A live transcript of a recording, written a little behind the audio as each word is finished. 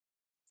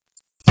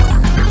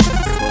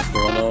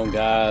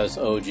Guys,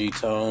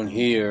 OGEETONE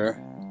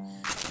here,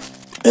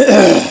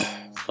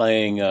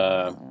 playing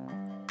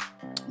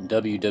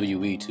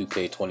WWE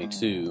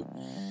 2k22.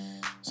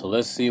 So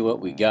let's see what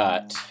we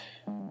got.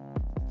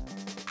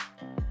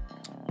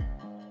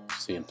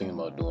 See, I'm thinking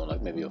about doing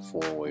like maybe a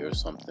 4-way or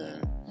something.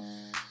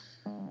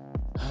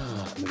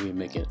 Maybe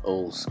make it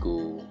old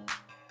school.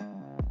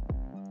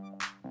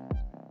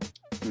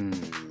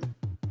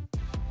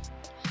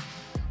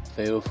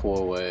 Fatal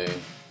 4-way.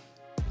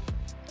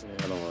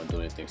 I don't want to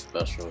do anything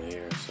special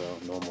here, so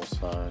normal's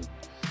fine.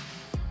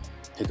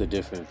 Pick a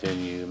different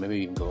venue. Maybe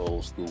you can go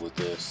old school with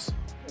this.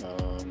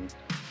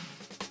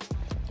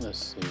 Let's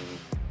see.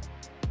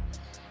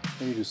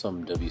 Maybe do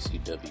something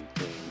WCW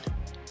themed.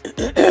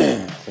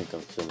 I think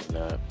I'm feeling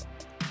that.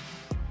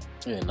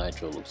 Yeah,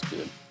 Nitro looks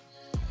good.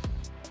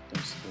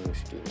 Let's see, we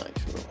should do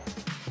Nitro.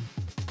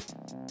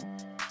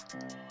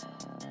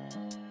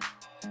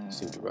 Let's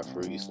see what the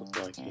referees look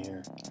like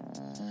here.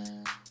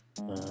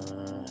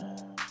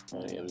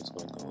 Oh yeah, I'm just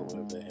gonna go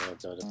wherever they have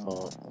by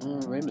default.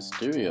 Rey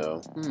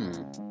Mysterio.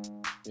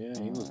 Yeah,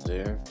 he was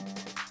there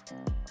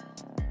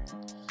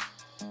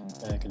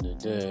back in the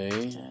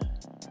day.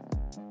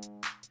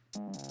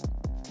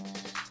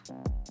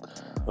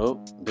 Oh,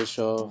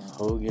 Bischoff,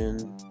 Hogan.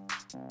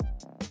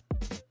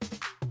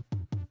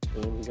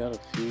 And we got a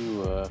few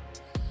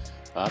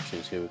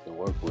options here we can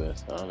work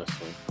with,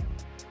 honestly,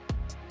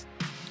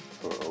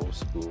 for old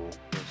school.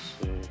 Let's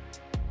see.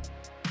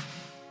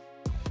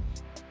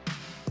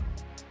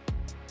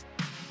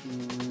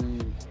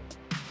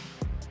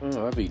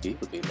 RVD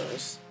would be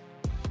nice.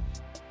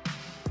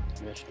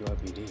 Maybe I should do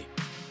RVD.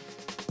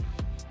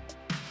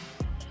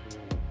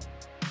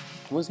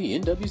 Was he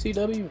in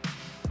WCW?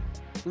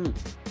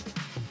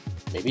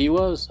 Maybe he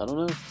was. I don't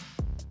know.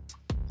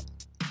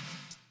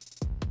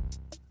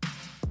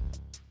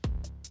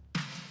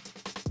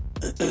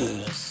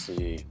 Let's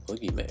see.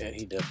 Boogeyman,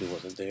 he definitely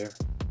wasn't there.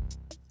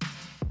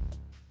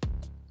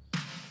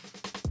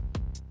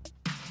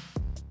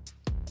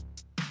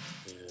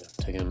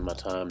 Taking my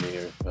time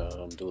here,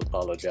 do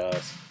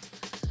apologize.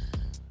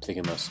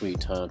 Taking my sweet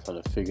time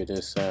trying to figure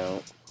this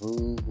out.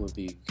 Who would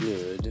be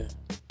good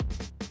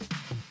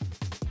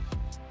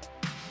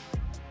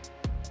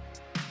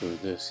for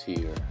this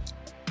here?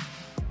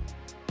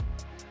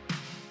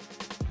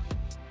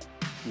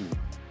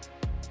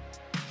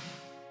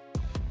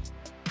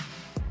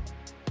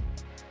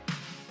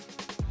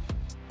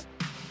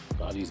 A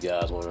lot of these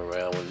guys weren't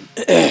around when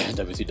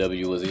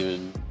WCW was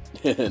even.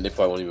 They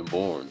probably weren't even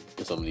born.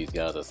 Some of these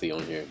guys I see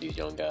on here, these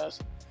young guys,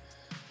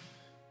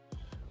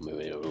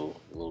 maybe they were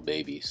little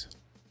babies.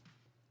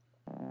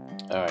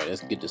 All right,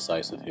 let's get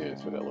decisive here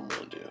and figure out what I'm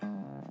gonna do.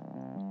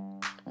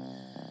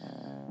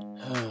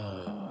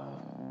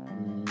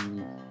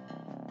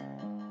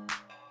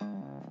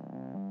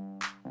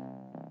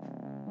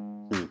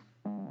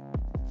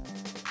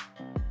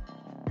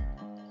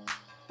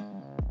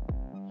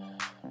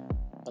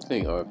 I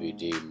think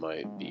RVD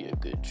might be a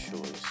good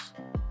choice.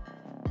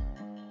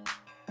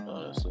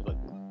 Honestly, like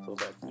go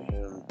back to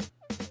him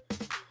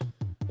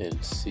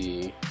and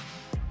see.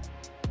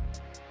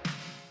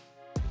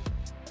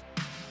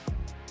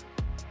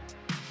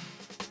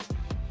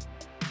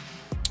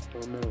 I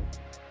don't know.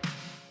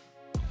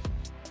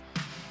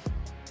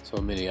 So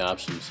many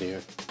options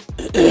here.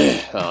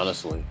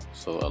 Honestly,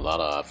 so a lot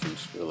of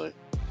options really.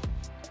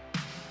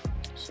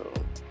 So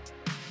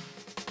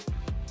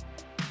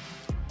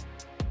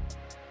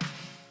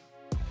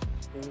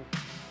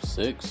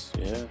Syxx,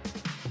 yeah.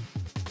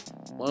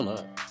 Why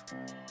not?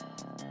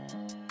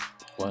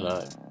 Why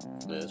not?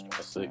 Let's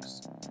try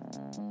Syxx.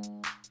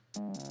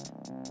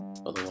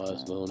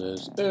 Otherwise known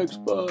as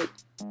X-pac.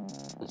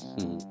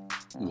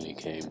 When he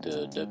came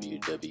to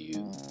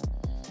WWF,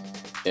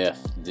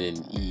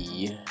 then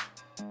E.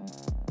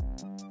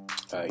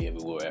 Alright, yeah,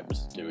 we were at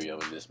Mysterio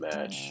in this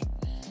match.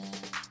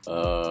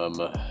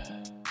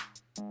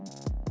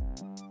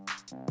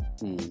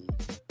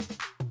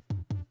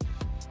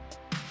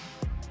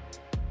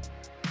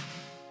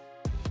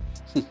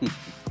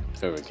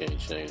 Hurricane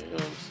Shane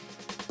Helms.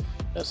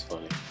 That's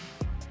funny.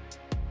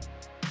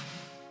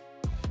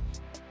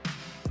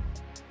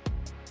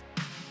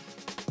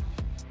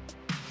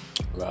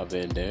 Rob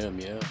Van Dam,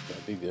 yeah,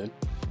 that'd be good.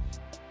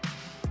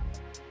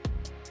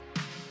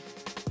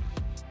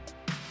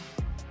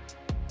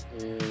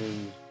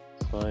 And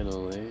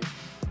finally,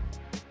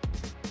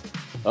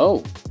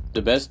 oh,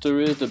 the best there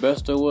is, the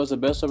best there was, the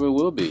best ever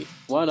will be.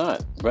 Why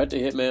not? Bret the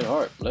Hitman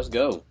Hart. Let's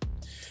go.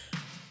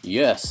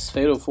 Yes,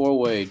 Fatal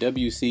 4-way,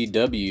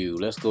 WCW.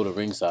 Let's go to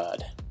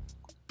ringside.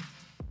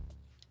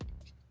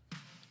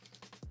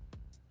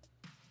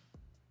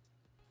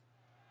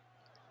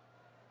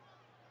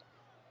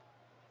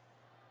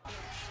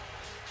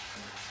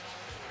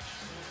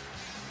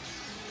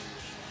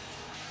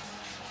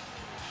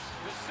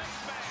 The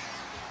sixth man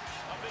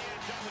of the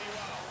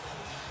NWO.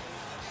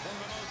 One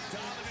of the most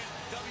dominant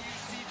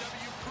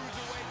WCW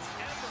cruiserweights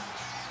ever.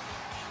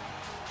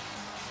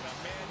 A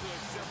man who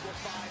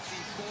exemplifies the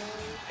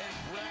bold and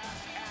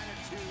brash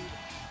attitude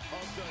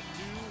of the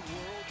New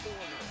World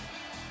Order.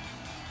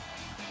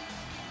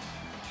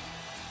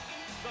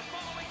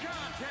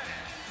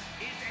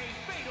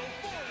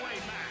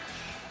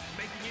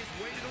 his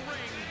way to the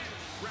ring,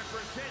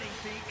 representing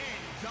the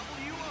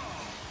NWO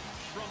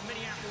from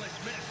Minneapolis,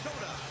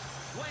 Minnesota,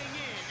 weighing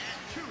in at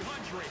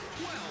 212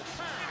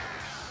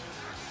 pounds,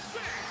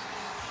 Syxx.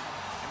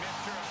 A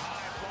mixture of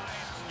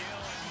high-flying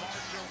skill and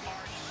martial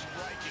arts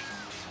striking.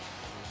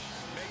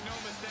 Make no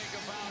mistake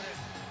about it,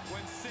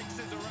 when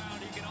Syxx is around,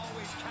 he can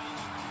always count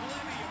on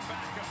plenty of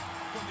backup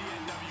from the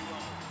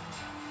NWO.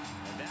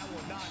 And that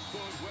will not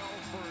bode well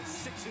for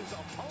Syxx's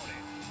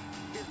opponent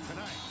here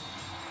tonight.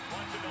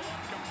 Once a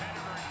beloved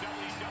competitor in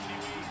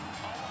WWE,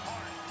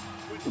 Hart.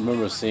 I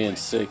remember seeing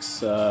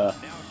Syxx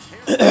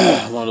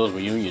one of those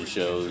reunion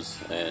shows,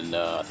 and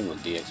I think it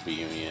was DX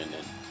reunion,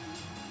 and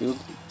he was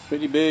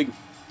pretty big,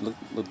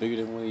 looked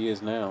bigger than what he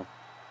is now,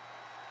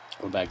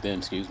 or back then.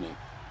 Excuse me.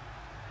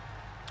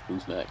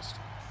 Who's next?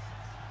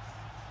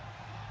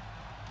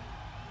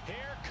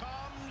 Here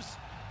comes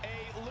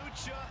a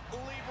Lucha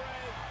Libre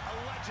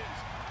legend,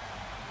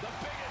 the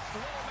biggest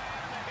little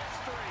man in the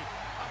history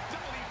of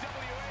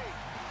WWE.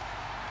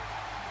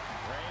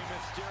 Rey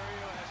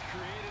Mysterio has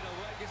created a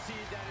legacy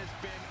that has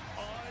been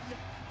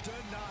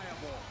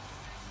undeniable.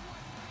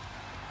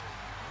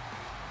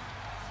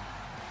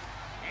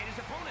 And his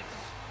opponents,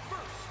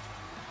 first,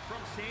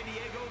 from San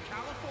Diego,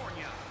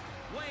 California,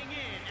 weighing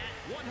in at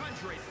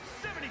 175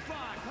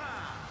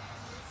 pounds,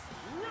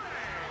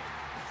 Rey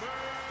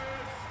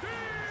Mysterio!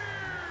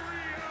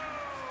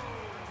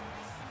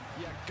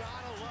 You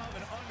gotta love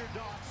an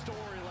underdog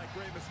story like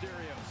Rey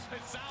Mysterio's.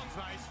 It sounds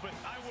nice, but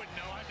I wouldn't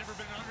know. I've never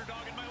been an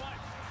underdog in my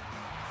life.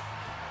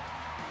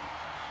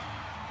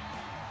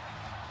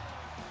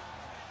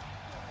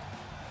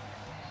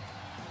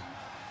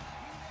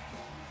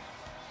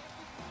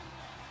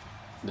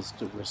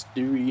 Mr.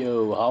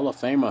 Mysterio, Hall of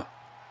Famer.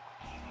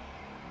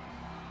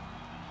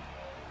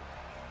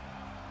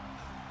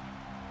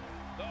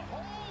 The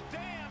whole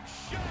damn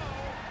show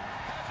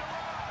has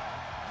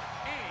arrived.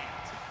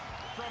 And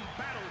from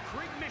Battle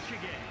Creek,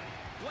 Michigan,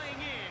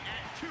 weighing in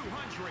at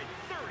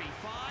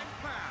 235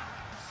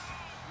 pounds,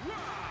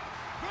 Rob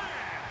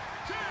Van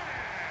Dam.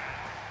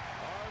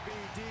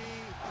 RVD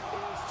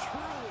is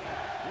truly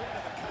one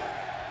of a kind.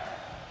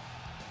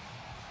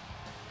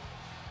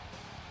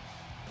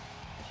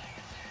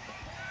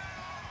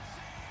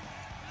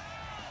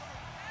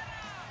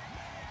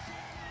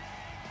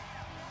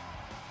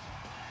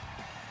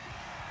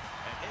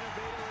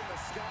 Innovator in the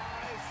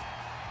skies,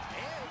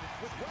 and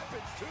with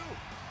weapons too.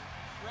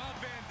 Rob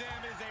Van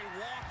Dam is a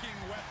walking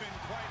weapon,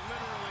 quite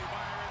literally,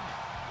 Byron.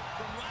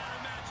 From ladder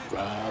matches,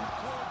 Rob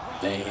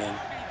Van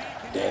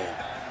Dam.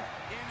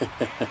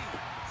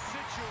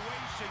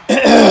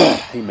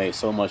 He made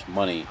so much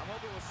money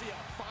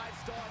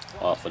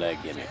off of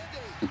that gimmick.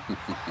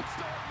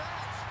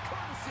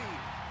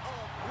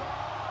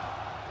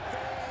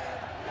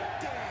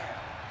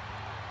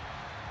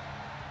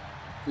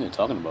 They're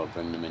talking about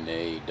bringing him into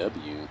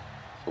AEW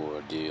for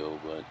a deal,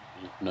 but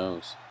who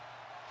knows?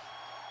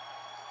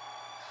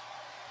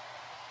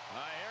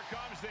 Here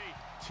comes the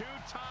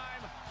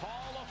two-time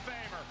Hall of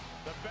Famer.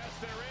 The best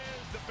there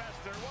is, the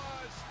best there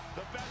was,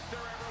 the best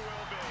there ever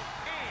will be.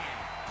 And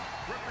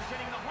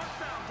representing the Hart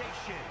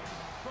Foundation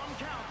from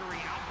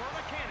Calgary,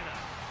 Alberta, Canada,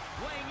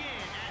 weighing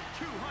in at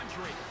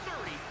 235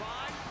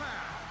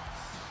 pounds,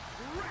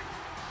 Bret,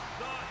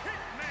 the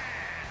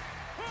Hitman,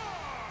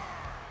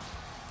 Hart.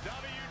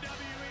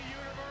 WWE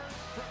Universe,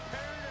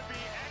 prepare to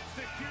be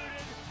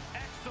executed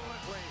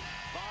excellently.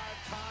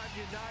 5-time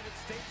United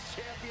States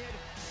champion,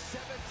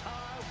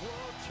 7-time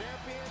world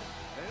champion,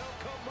 and don't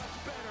come much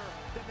better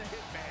than the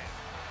Hitman.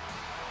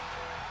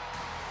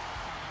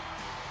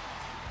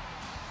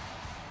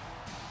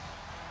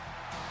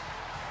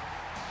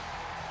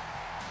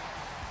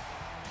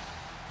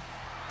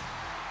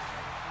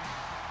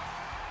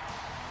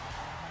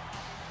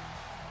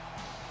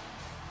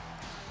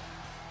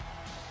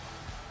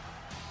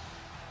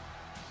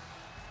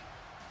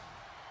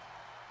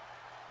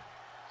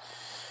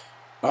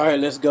 All right,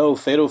 let's go.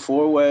 Fatal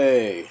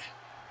 4-way.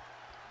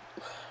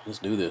 Let's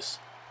do this.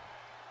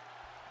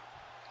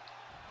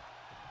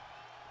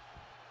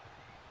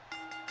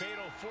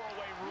 Fatal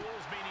 4-way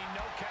rules, meaning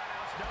no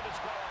countouts, no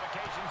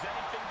disqualifications,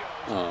 anything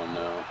goes. Oh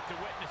no. About to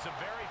witness a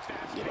very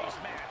fast-paced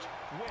match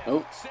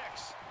with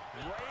Syxx,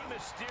 Rey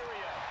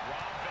Mysterio,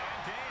 Rob Van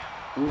Dam,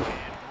 Ooh.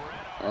 and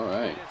Bret. All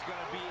right. It's going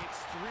to be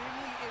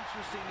extremely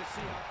interesting to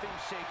see how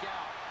things shake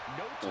out.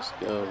 No time Let's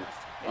to go.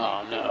 rest.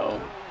 Oh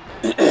no.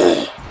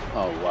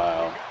 Oh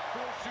wow.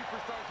 Four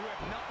superstars who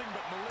have nothing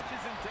but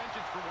malicious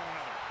intentions for one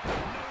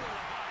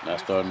another. Not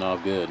starting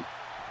off good.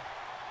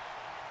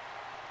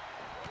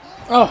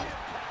 Oh.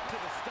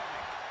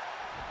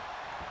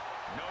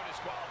 No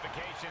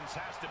disqualifications,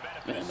 has to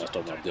benefit. Man, that's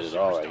not good at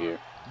all right here.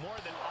 More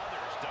than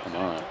others, Come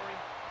on.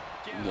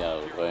 Get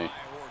out of the way.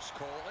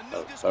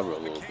 Oh, cover a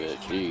little bit.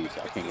 Jeez,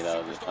 I can't get out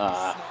of this.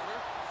 Ah.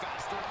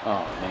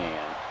 Oh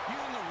man.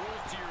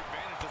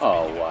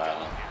 Oh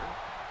wow.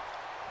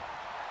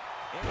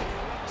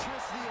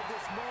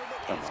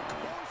 Come on.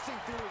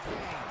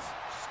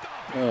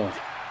 Oh.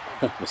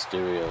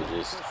 Mysterio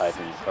just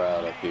hyping the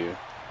crowd up here.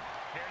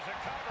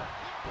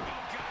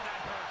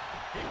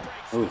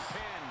 Oof.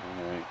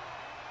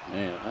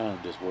 Man,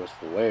 I'm just worse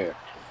for wear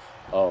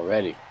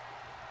already.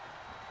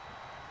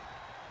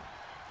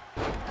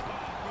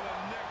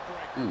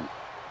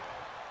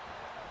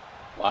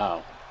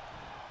 Wow.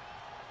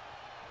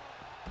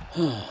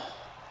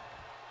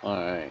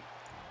 Alright.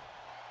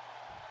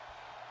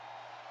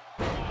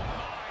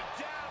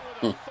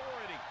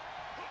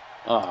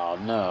 Oh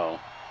no.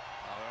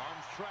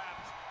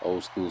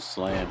 Old school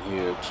slam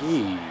here.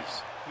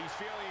 Jeez.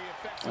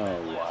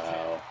 Oh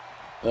wow.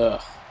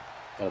 Ugh.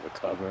 Gotta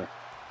recover.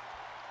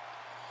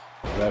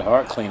 Bret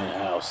Hart cleaning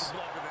house.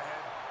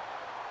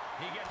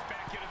 He gets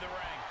back into the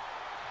ring.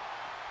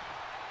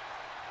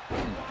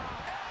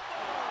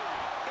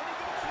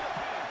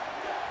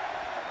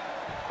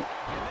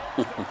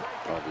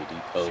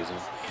 RVD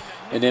posing.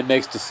 And then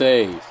makes the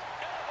save.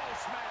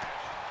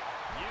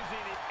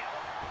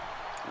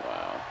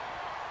 Wow.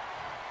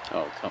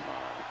 Oh, come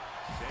on.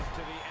 Sent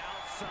to the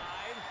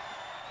outside.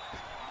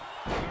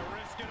 Gonna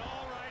risk it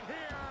all right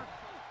here.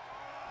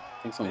 I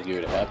think something's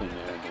geared to happen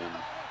there again.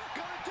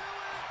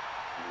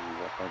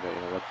 I got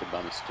interrupted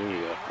by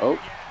Mysterio. Oh.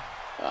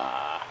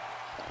 Ah.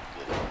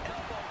 Get it.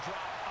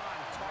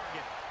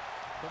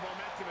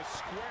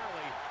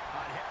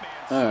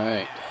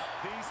 Alright.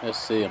 Let's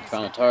see. I'm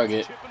trying to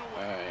target.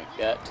 Alright.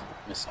 Got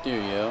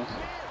Mysterio.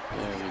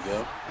 There we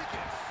go.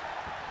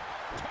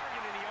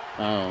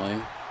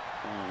 Finally.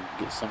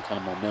 Get some kind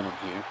of momentum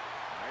here.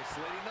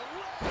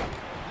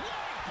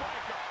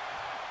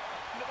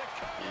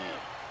 Yeah.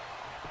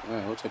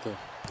 Alright. We'll take a.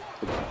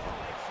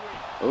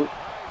 Oh.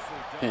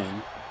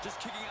 Pin.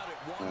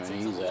 Alright,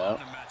 he's out.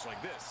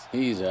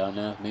 He's out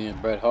now. Me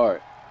and Bret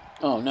Hart.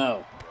 Oh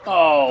no.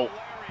 Oh.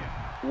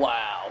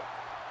 Wow.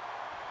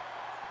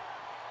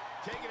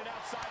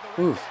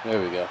 Oof.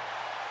 There we go.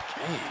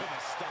 Damn.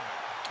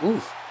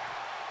 Oof.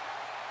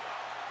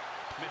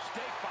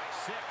 Mistake by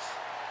Syxx.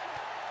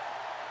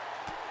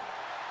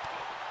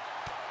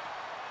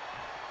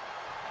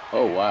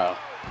 Oh wow.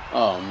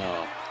 Oh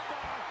no.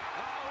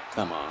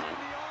 Come on.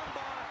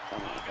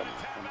 Come on. Come on.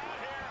 Come on.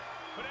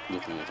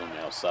 Looking at on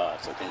the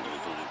outside, so I can't really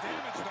do anything.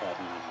 What's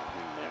happening in the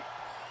ring there?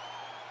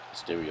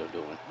 Mysterio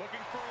doing.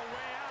 Looking for a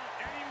way out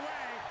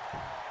anyway.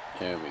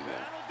 There we go.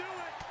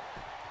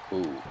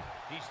 Cool.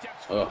 He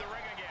steps through the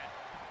ring again.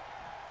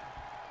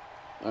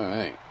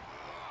 Alright.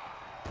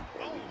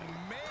 Oh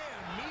man,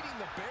 meeting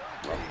the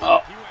barricade. Oh.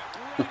 He went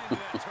right into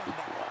that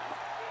turnbuckle. Wow.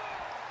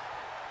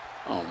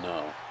 Oh no.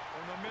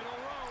 In the middle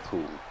row.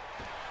 Cool.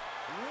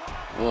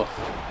 Oh.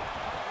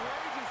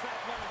 Outrageous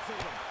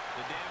athleticism.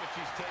 The damage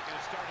he's taken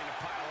is starting to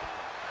pile up.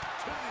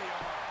 To the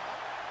arm.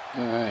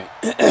 Alright.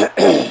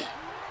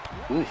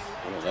 Oof.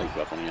 What a leg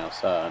drop on the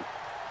outside.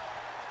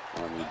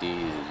 RVD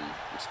and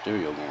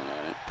Mysterio going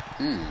at it.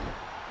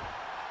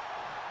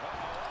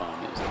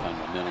 Trying to get some kind of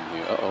momentum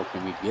here. Uh-oh,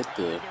 can we get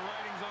the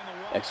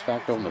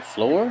X-pac on the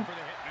floor?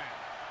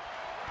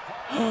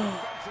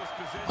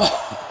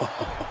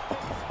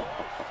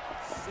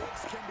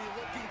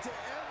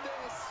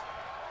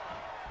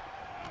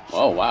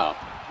 Oh, wow.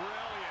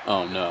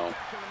 Oh, no.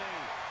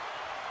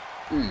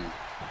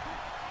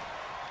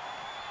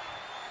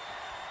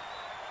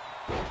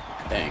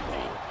 Dang.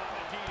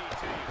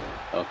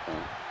 Okay.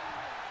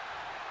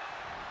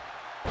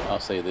 I'll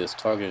say this,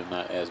 Target is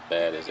not as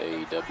bad as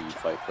AEW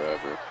Fight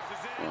Forever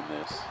on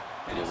this.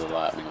 It is a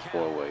lot on the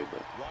four-way,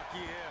 but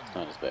it's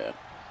not as bad.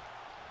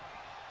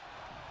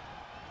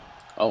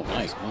 Oh,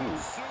 nice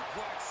move.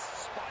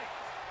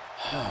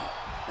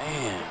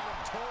 Man.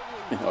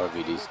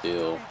 RVD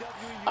still.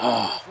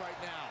 Ah.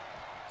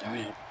 Darn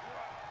it.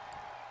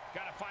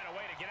 Gotta find a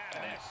way to get out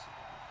of this.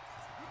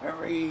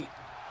 Hurry.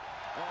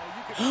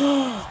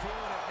 Oh,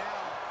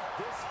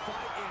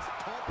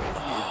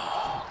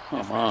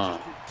 come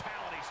on.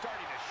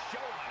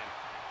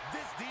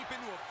 This deep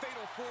into a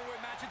fatal four-way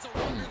match, it's a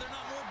wonder they're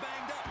not more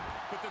banged up.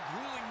 But the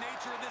grueling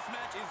nature of this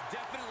match is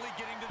definitely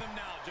getting to them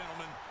now,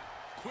 gentlemen.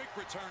 Quick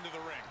return to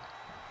the ring.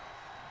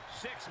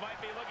 Syxx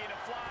might be looking to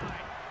fly.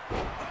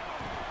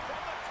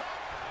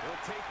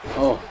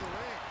 Oh.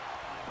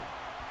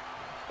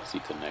 Is he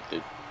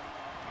connected?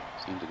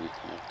 Seem to be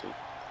connected.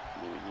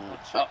 Maybe not.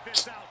 Oh,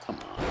 come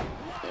on.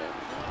 There we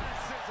go.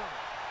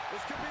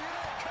 This could be it.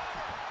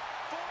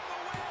 For the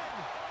win.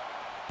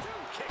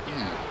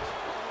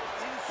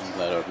 I'm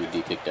glad RVD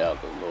kicked out,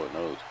 but Lord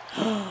knows.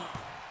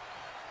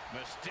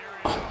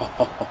 Mysterio.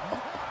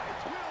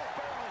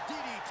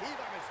 DDT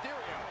by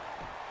Mysterio.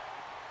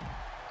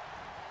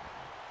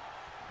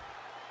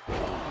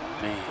 Oh,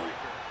 man.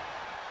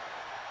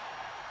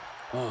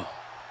 Oh.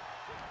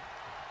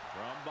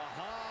 From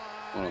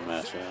behind. What a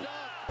match, man.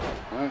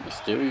 Alright,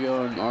 Mysterio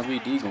and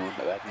RVD going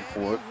back and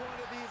forth.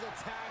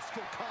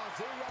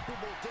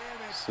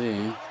 Let's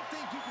see.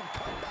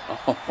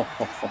 Oh.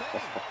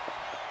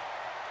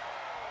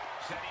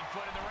 Setting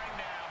foot in the ring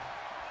now.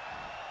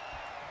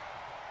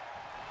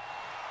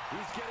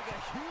 He's getting a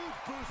huge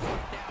boost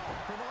right now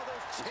from all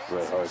those chants.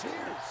 Bret Hart. He's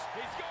going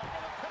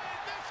for the pin.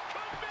 This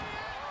could be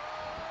it.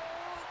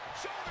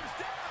 Shoulders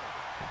down.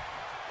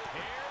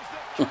 Here's the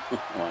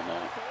Why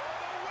not? for the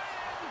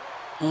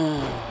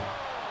win.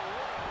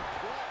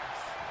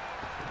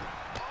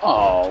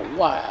 Oh,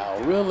 wow,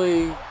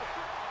 really?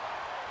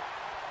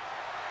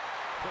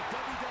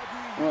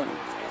 What in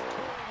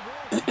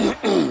the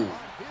world?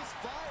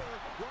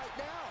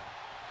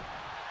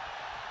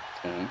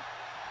 Okay.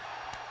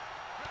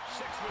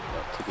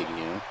 Kick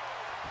again.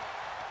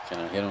 Can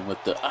I hit him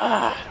with the...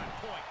 Ah!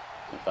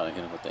 I'm trying to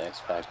hit him with the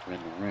X-Factor in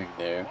the ring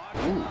there.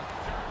 Ooh.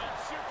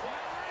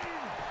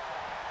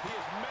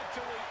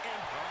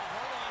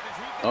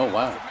 Oh,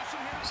 wow.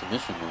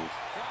 Submission move.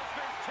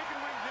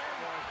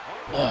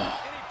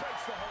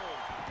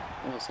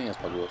 I was seeing us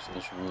probably do a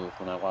submission move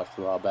when I watched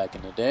Raw back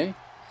in the day.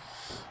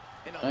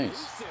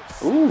 Nice.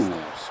 Ooh,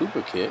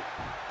 super kick.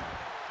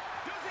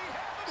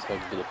 So I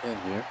can get a pin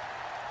here.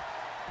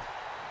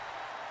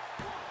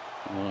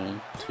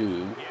 1,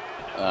 2.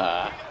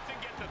 Ah.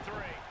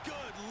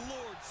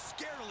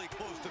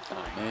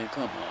 Oh, man,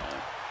 come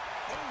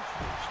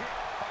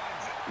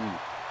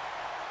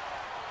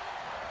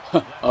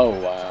on. Oh,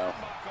 wow.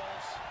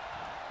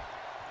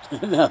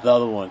 Now the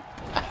other one.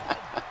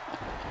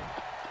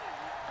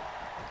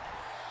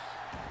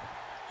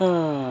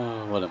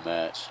 Oh, what a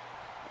match.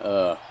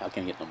 I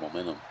can't get no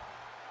momentum.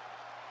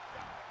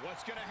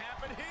 What's gonna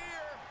happen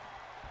here?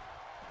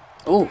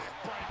 Ooh.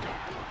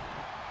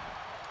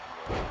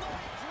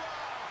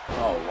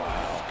 Oh,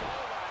 wow.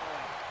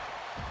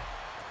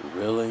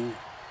 Really?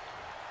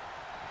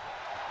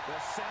 The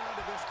sound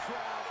of this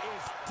crowd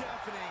is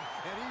deafening,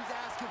 and he's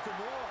asking for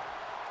more.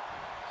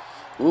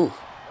 Ooh.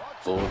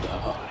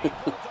 Bulldog.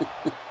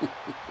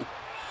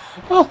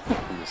 Oh,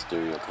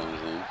 Mysterio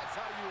comes in. That's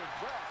how you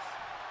impress.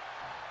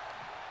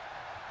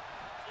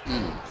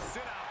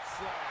 Sit out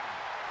slam.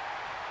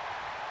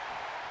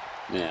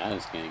 Man, I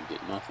just can't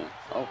get nothing.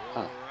 Oh,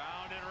 wow.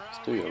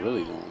 Mysterio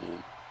really going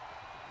in.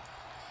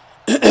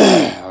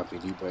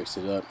 RVD breaks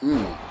it up. Let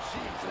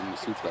me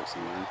suplex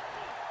him, man.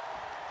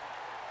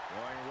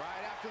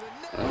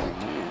 Oh,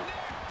 man.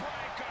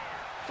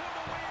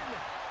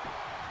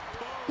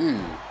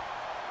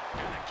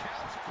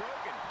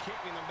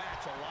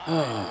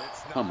 Oh,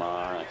 come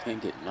on. I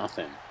can't get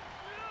nothing.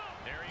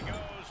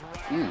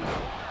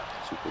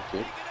 Super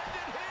kick.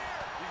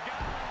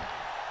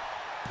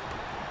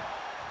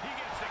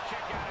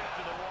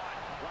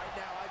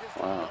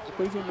 Wow, it's a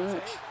pretty good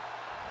match.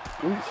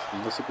 Oof,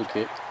 the super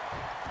kick.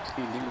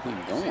 Can't get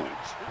anything going.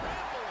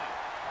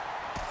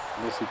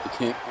 The super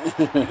kick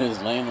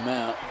is laying them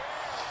out.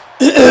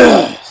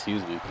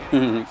 Excuse me.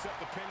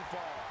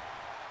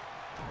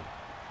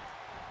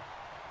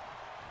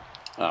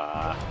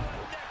 Ah,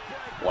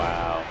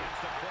 wow.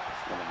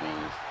 What a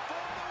move.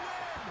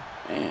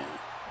 Man.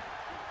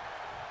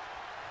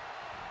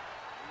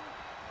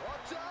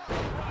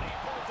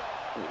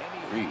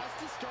 Good grief.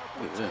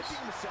 Look at this.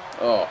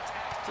 Oh,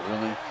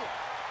 really?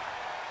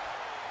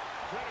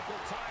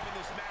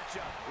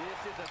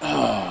 Oh.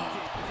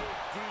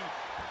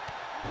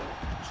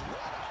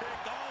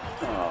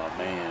 Oh,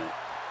 man.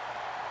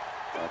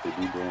 RVD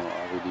doing what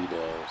RVD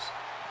does.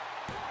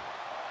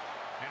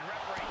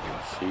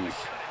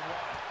 Sheesh.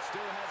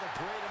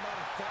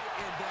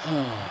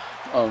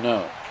 Oh,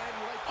 no.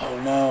 Oh,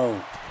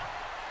 no.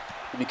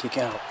 Let me kick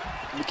out.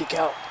 Let me kick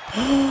out.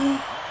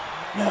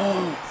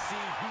 No.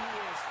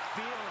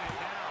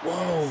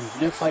 Whoa.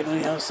 They're fighting on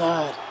the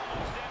outside.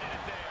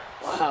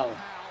 Wow.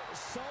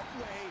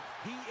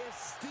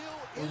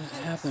 What is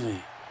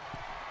happening?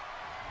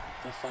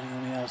 They're fighting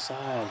on the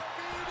outside.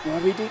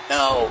 RVD.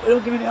 No. They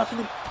don't give me the option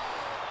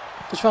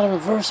to try to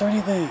reverse or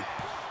anything.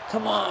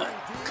 Come on.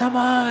 Come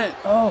on.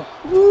 Oh.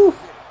 Woo.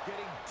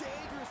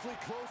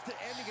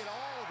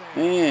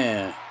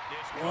 Man.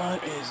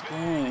 What is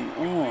going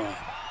on?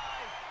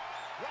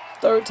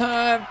 Third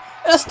time.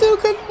 I still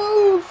couldn't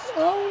move.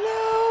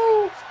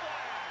 Oh, no.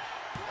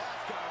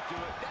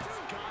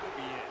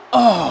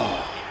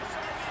 Oh.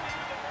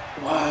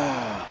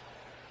 Wow.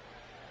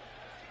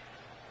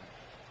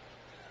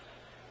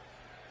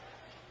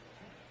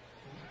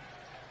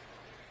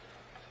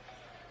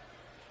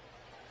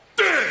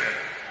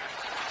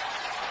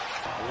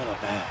 What a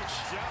match.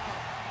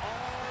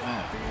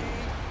 Wow.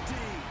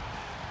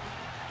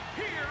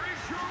 Here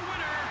is your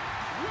winner,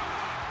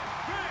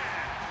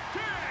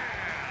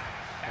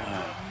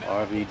 Wow.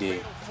 RVD.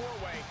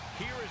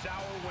 Here is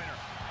our winner.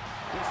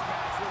 This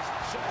match was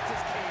just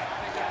as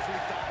chaotic as we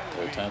thought it would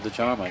be. Third time's the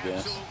charm, I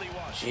guess.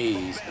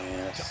 Jeez,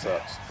 man, that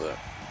sucks. But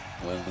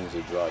win, lose,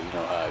 or draw, you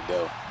know how it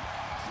go.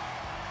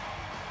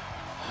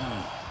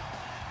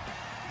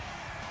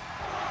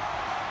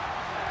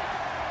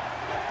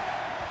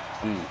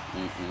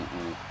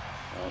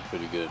 That was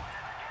pretty good.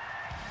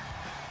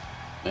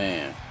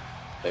 Man,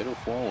 fatal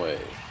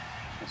 4-way.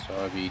 That's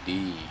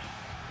RVD.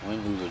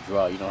 Win, lose, or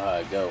draw, you know how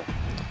it go.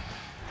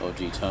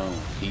 OGEETONE,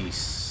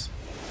 peace.